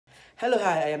Hello,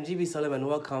 hi, I am GB Solomon.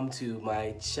 Welcome to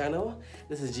my channel.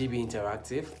 This is GB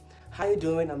Interactive. How you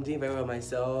doing? I'm doing very well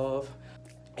myself.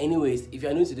 Anyways, if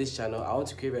you're new to this channel, I want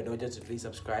to crave your indulgence to please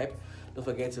subscribe. Don't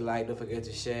forget to like, don't forget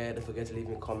to share, don't forget to leave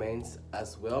me comments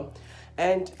as well.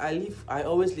 And I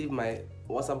always leave my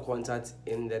WhatsApp contact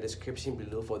in the description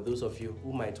below for those of you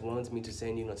who might want me to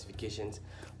send you notifications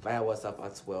via WhatsApp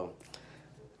as well.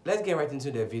 Let's get right into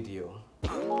the video.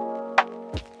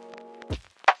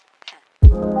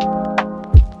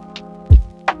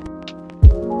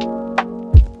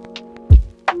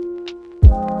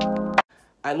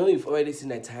 I know you've already seen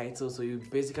the title, so you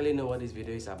basically know what this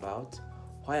video is about.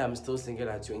 Why I'm still single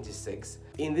at 26.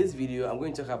 In this video, I'm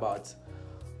going to talk about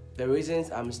the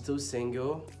reasons I'm still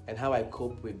single and how I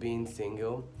cope with being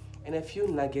single, and a few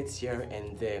nuggets here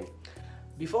and there.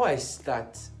 Before I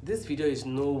start, this video is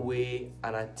no way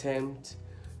an attempt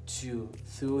to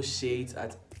throw shades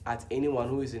at anyone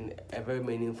who is in a very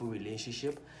meaningful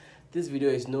relationship. This video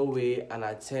is no way an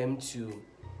attempt to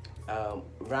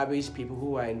rubbish people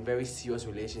who are in very serious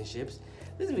relationships.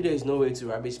 This video is no way to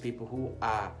rubbish people who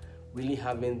are really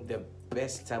having the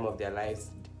best time of their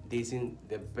lives, dating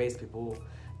the best people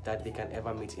that they can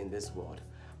ever meet in this world.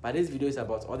 But this video is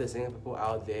about all the single people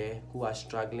out there who are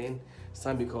struggling,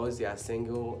 some because they are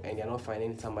single and they're not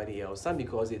finding somebody else, some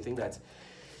because they think that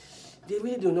they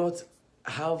really do not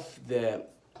have the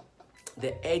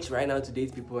edge right now to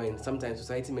date people, and sometimes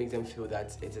society makes them feel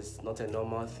that it is not a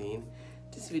normal thing.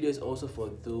 This video is also for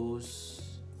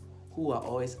those who are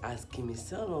always asking me,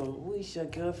 Salon, who is your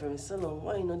girlfriend? Salon,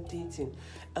 why are you not dating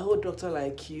a whole doctor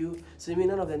like you? So you mean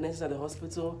none of the nurses at the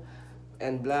hospital?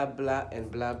 And blah blah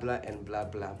and blah blah and blah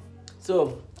blah.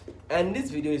 So, and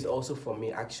this video is also for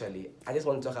me actually. I just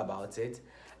want to talk about it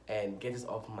and get this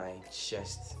off my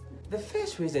chest. The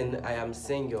first reason I am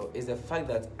single is the fact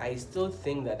that I still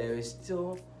think that there is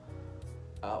still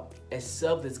a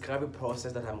self-discovery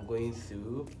process that I'm going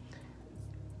through.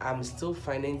 I'm still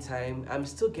finding time. I'm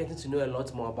still getting to know a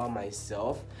lot more about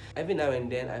myself. Every now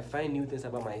and then I find new things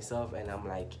about myself and I'm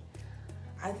like,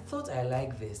 I thought I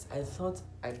liked this. I thought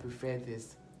I preferred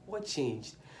this. What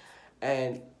changed?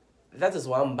 And that is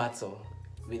one battle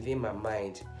within my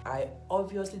mind. I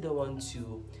obviously don't want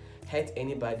to hurt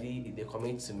anybody if they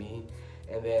commit to me,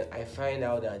 and then I find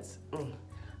out that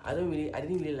I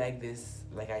didn't really like this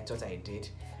like I thought I did,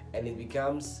 and it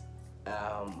becomes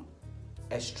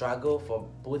a struggle for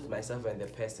both myself and the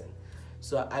person.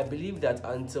 So I believe that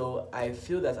until I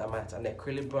feel that I'm at an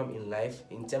equilibrium in life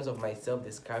in terms of my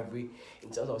self-discovery, in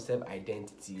terms of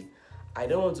self-identity, I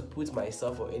don't want to put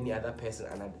myself or any other person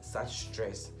under such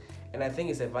stress. And I think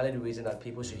it's a valid reason that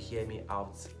people should hear me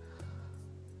out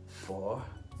for.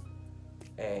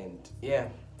 And yeah,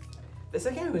 the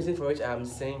second reason for which I'm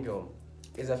single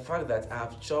is the fact that I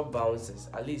have job bounces,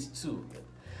 at least two.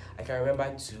 I can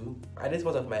remember two. At this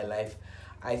point of my life,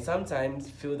 I sometimes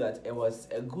feel that it was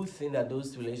a good thing that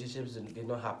those relationships did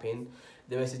not happen.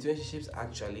 There were situationships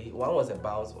actually. One was a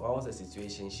bounce, one was a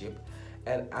situationship.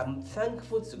 And I'm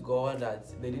thankful to God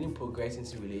that they didn't progress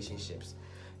into relationships.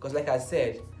 Because like I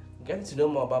said, getting to know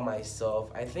more about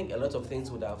myself, I think a lot of things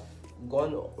would have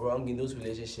gone wrong in those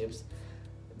relationships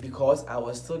because I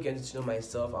was still getting to know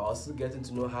myself. I was still getting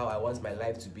to know how I want my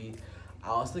life to be. I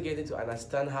was still getting to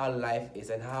understand how life is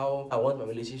and how I want my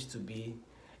relationship to be.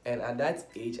 And at that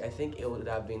age, I think it would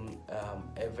have been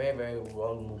a very, very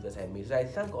wrong move that I made. So I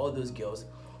thank all those girls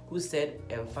who said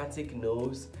emphatic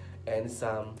no's and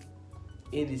some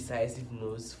indecisive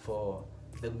no's for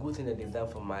the good thing that they've done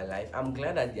for my life. I'm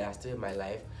glad that they are still in my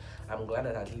life. I'm glad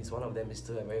that at least one of them is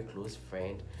still a very close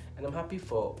friend. And I'm happy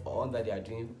for all that they are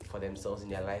doing for themselves in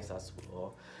their lives as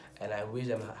well. And I wish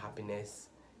them happiness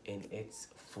in its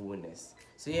fullness.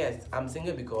 So yes, I'm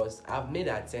single because I've made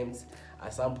attempts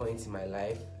at some point in my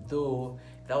life, though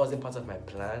that wasn't part of my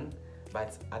plan.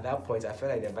 But at that point, I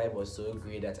felt like the vibe was so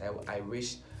great that I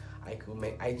wish I could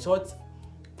make. I thought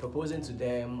proposing to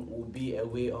them would be a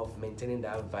way of maintaining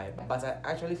that vibe, but I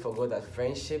actually forgot that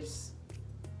friendships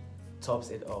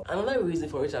tops it all. Another reason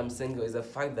for which I'm single is the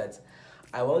fact that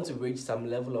I want to reach some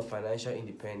level of financial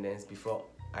independence before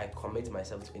I commit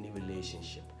myself to any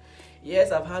relationship.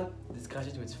 Yes, I've had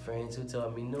discussions with friends who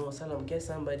tell me, no, Salom, get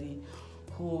somebody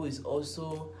who is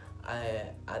also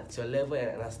at your level and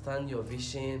understand your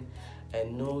vision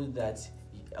and know that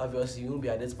obviously you won't be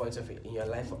at this point in your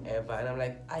life forever. And I'm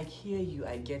like, I hear you,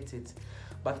 I get it.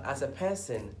 But as a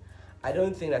person, I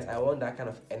don't think that I want that kind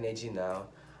of energy now.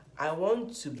 I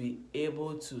want to be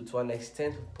able to an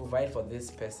extent, provide for this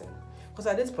person. Because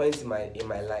at this point in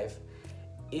my life,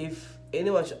 if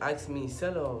anyone should ask me,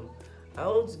 Salom, I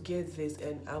want to get this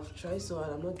and I've tried so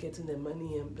hard, I'm not getting the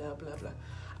money and blah blah blah,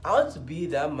 I want to be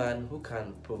that man who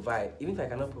can provide, even if I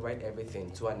cannot provide everything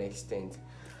to an extent.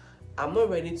 I'm not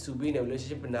ready to be in a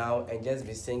relationship now and just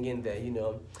be singing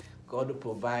the, God will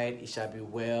provide, it shall be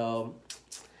well.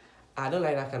 I don't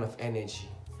like that kind of energy.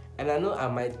 And I know I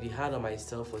might be hard on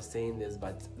myself for saying this,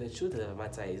 but the truth of the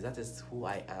matter is that is who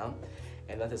I am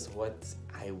and that is what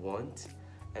I want.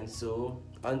 And so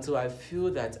until I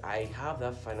feel that I have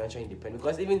that financial independence,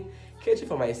 because even catering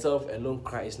for myself alone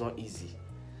is not easy.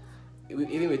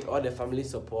 Even with all the family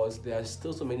support, there are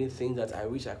still so many things that I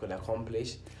wish I could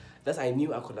accomplish that I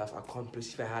knew I could have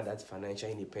accomplished if I had that financial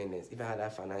independence, if I had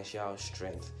that financial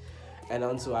strength. And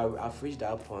until I've reached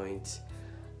that point,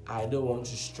 I don't want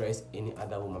to stress any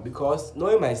other woman, because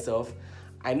knowing myself,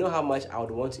 I know how much I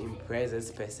would want to impress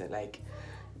this person. Like,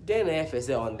 then if I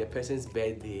say on the person's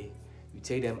birthday, you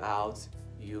take them out,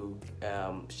 you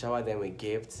shower them with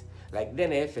gifts. Like,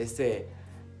 then if I say,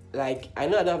 like, I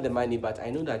know I don't have the money, but I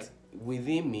know that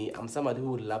within me, I'm somebody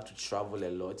who would love to travel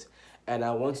a lot, and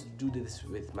I want to do this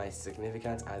with my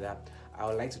significant other. I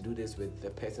would like to do this with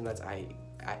the person that I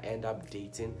end up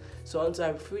dating. So until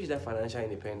I've reached that financial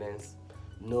independence,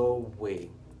 no way.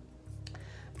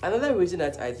 Another reason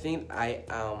that I think I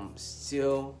am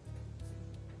still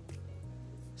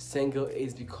single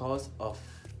is because of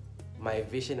my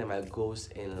vision and my goals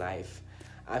in life.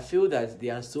 I feel that they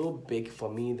are so big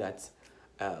for me that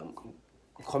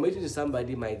committing to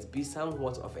somebody might be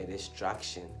somewhat of a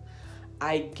distraction.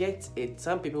 I get it.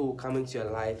 Some people will come into your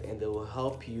life and they will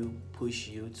help you, push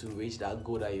you to reach that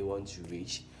goal that you want to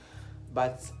reach.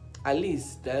 But at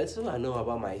least the little I know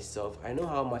about myself, I know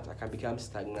how much I can become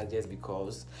stagnant just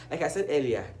because, like I said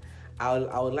earlier,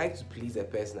 I would like to please a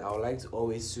person. I would like to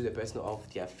always sue the person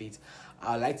off their feet.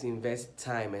 I would like to invest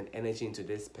time and energy into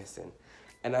this person.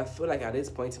 And I feel like at this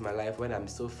point in my life, when I'm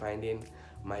still finding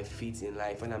my feet in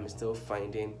life, when I'm still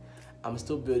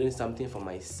building something for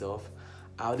myself,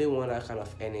 I wouldn't want that kind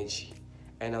of energy.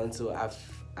 And until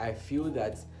I feel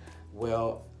that,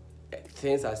 well,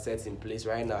 things are set in place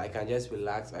right now, I can just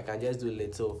relax, I can just do a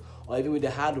little, or even with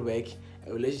the hard work,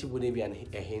 a relationship wouldn't be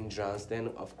a hindrance, then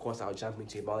of course I'll jump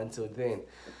into it. But until then,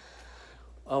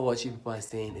 all what you people are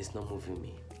saying is not moving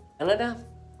me. Another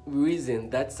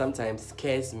reason that sometimes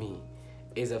scares me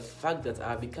is the fact that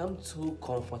I've become too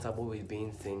comfortable with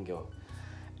being single.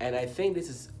 And I think this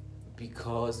is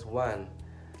because, one,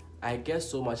 I get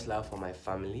so much love from my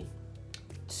family.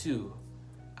 Two,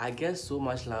 I get so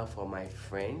much love from my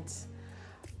friends.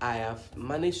 I have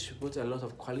managed to put a lot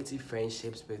of quality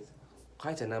friendships with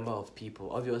quite a number of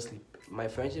people. Obviously, my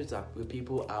friendships with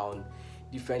people are on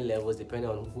different levels depending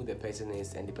on who the person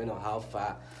is and depending on how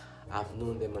far I've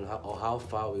known them and how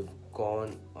far we've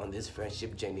gone on this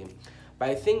friendship journey. But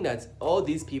I think that all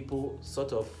these people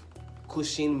sort of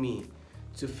cushion me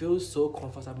to feel so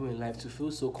comfortable in life, to feel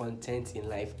so content in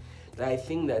life, that I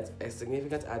think that a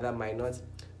significant other might not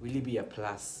really be a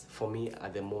plus for me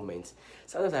at the moment.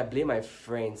 Sometimes I blame my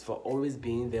friends for always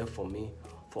being there for me,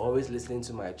 for always listening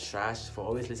to my trash, for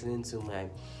always listening to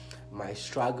my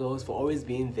struggles, for always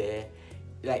being there.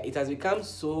 Like, it has become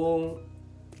so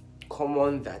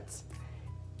common that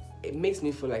it makes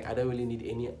me feel like I don't really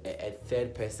need a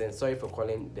third person. Sorry for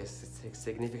calling the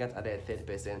significant other a third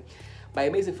person, but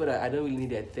it makes me feel that I don't really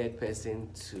need a third person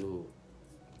to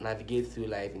navigate through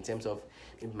life in terms of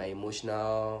maybe my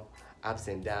emotional ups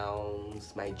and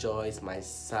downs, my joys, my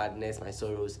sadness, my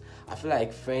sorrows. I feel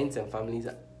like friends and families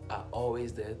are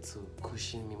always there to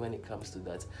cushion me when it comes to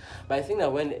that. But I think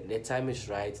that when the time is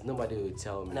right, nobody will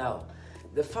tell me. Now,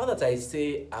 the fact that I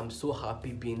say I'm so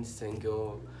happy being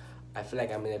single, I feel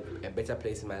like I'm in a better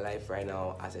place in my life right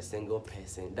now as a single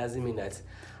person, doesn't mean that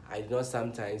I do not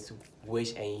sometimes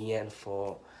wish and yearn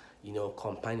for,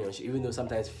 companionship, even though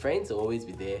sometimes friends will always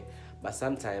be there, but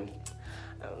sometimes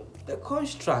the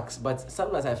constructs. But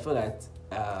sometimes I feel that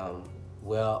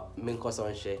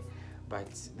but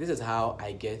this is how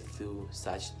I get through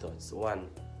such thoughts. One,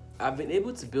 I've been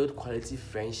able to build quality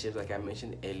friendships like I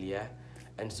mentioned earlier,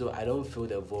 and so I don't feel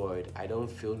the void, I don't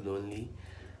feel lonely.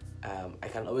 I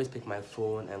can always pick my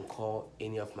phone and call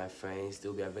any of my friends.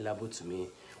 They'll be available to me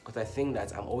because I think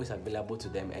that I'm always available to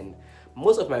them, and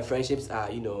most of my friendships are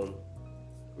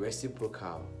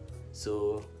reciprocal.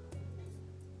 So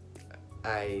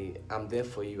I am there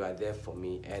for you, you are there for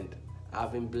me, and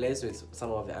I've been blessed with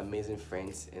some of the amazing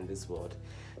friends in this world.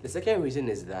 The second reason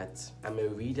is that I'm a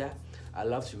reader. I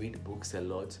love to read books a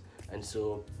lot, and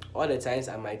so all the times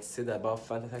I might sit about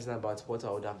fantasizing about what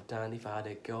I would have done if I had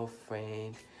a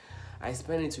girlfriend. I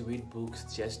spend it to read books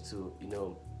just to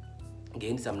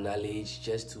gain some knowledge,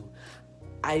 just to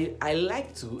I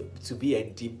like to be a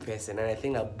deep person, and I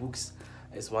think that books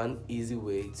It's one easy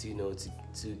way to, you know,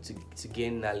 to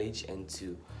gain knowledge and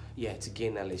to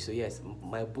gain knowledge. So yes,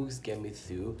 my books get me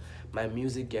through, my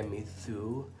music get me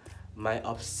through, my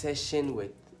obsession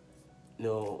with, you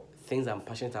know, things I'm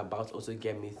passionate about also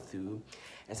get me through.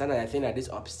 And sometimes I think that this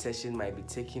obsession might be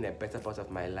taking a better part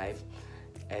of my life,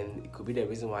 and it could be the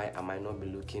reason why I might not be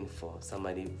looking for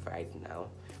somebody right now,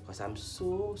 because I'm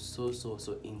so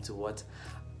into what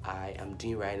I am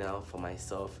doing right now for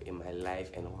myself in my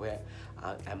life and where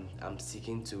I'm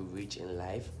seeking to reach in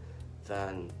life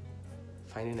than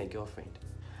finding a girlfriend.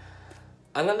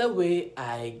 Another way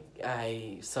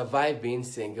I survive being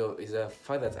single is the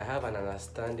fact that I have an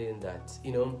understanding that,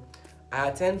 you know, I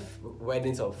attend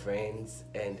weddings of friends,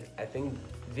 and I think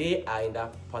they are in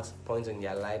that point in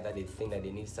their life that they think that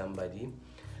they need somebody,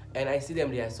 and I see them,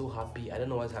 they are so happy. I don't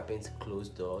know what happens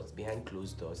behind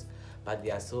closed doors, but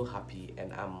they are so happy,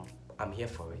 and I'm here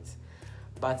for it.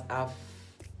 But I've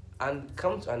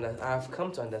come to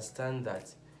understand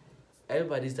that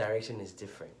everybody's direction is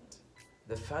different.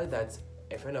 The fact that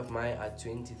a friend of mine at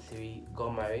 23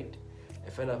 got married, a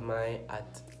friend of mine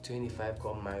at 25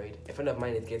 got married, a friend of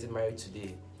mine is getting married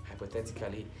today,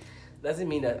 hypothetically, doesn't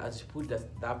mean that I should put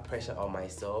that pressure on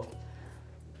myself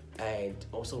and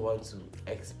also want to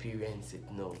experience it.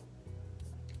 No,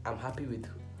 I'm happy with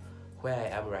where I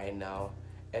am right now,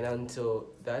 and until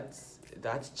that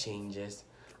changes,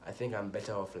 I think I'm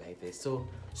better off like this. So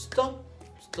stop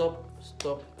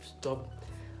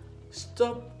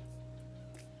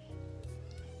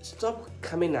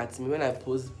coming at me when I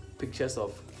post pictures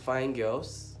of fine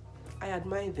girls. I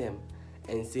admire them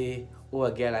and say, oh,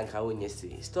 a girl and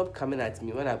Kawunyesi. Stop coming at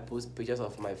me when I post pictures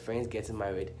of my friends getting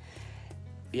married.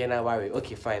 Yeah, now worry.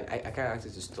 Okay, fine. I can't ask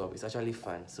you to stop. It's actually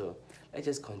fun. So let's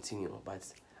just continue.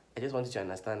 But I just wanted to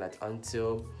understand that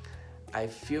until I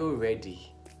feel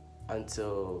ready,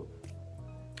 until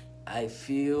I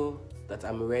feel that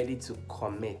I'm ready to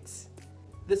commit.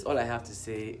 This is all I have to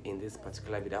say in this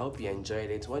particular video. I hope you enjoyed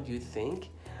it. What do you think?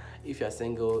 If you're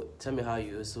single, tell me how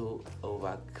you also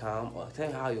overcome, or tell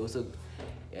me how you also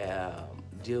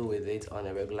deal with it on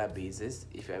a regular basis.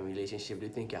 If you're in a relationship, do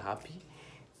you think you're happy?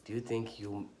 Do you think if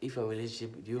you're in a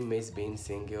relationship, do you miss being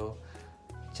single?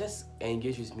 Just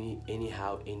engage with me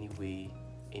anyhow, anyway,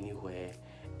 anywhere,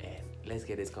 and let's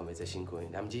get this conversation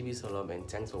going. I'm GB Solom, and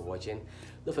thanks for watching.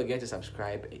 Don't forget to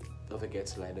subscribe, don't forget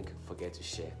to like, don't forget to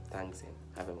share. Thanks, and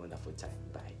have a wonderful time.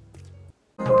 Bye.